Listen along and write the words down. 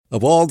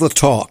Of all the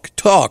talk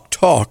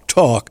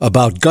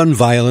about gun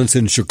violence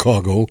in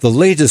Chicago, the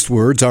latest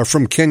words are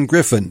from Ken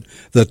Griffin,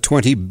 the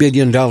 $20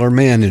 billion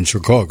man in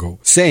Chicago,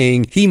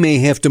 saying he may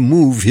have to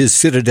move his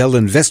Citadel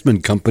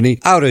investment company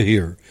out of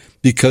here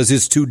because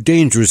it's too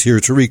dangerous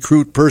here to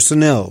recruit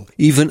personnel.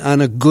 Even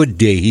on a good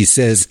day, he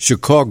says,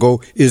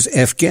 Chicago is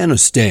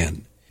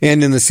Afghanistan.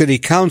 And in the city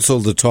council,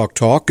 the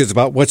talk is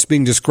about what's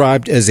being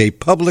described as a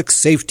public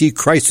safety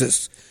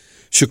crisis.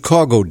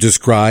 Chicago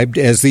described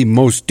as the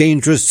most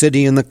dangerous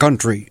city in the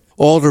country.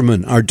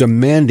 Aldermen are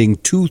demanding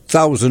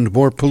 2,000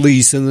 more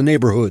police in the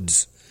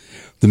neighborhoods.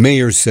 The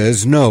mayor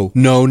says no,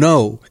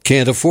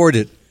 can't afford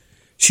it.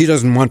 She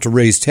doesn't want to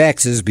raise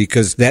taxes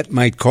because that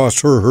might cost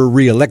her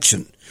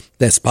re-election.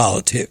 That's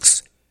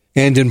politics.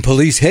 And in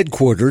police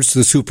headquarters,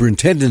 the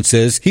superintendent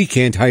says he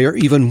can't hire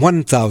even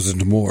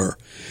 1,000 more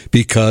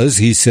because,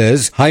 he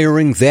says,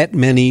 hiring that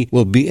many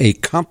will be a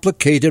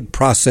complicated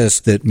process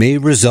that may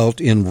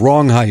result in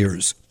wrong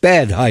hires,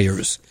 bad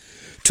hires.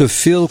 To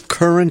fill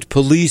current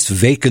police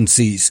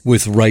vacancies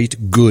with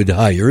right good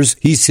hires,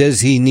 he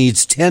says he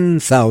needs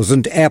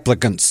 10,000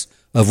 applicants,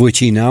 of which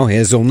he now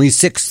has only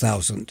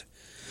 6,000.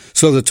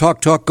 So the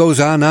talk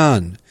goes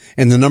on,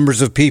 and the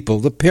numbers of people,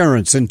 the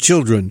parents and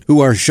children who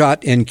are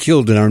shot and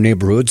killed in our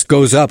neighborhoods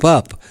goes up.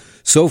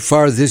 So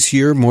far this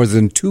year, more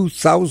than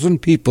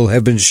 2,000 people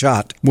have been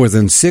shot, more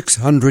than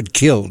 600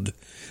 killed.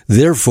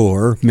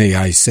 Therefore, may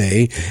I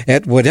say,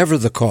 at whatever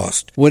the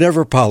cost,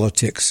 whatever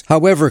politics,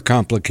 however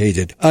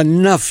complicated,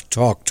 enough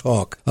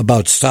talk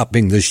about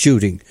stopping the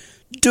shooting.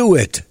 Do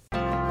it!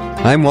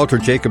 I'm Walter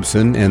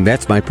Jacobson, and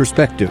that's my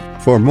perspective.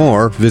 For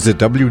more, visit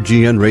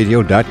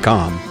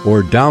WGNradio.com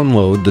or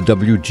download the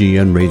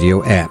WGN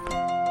Radio app.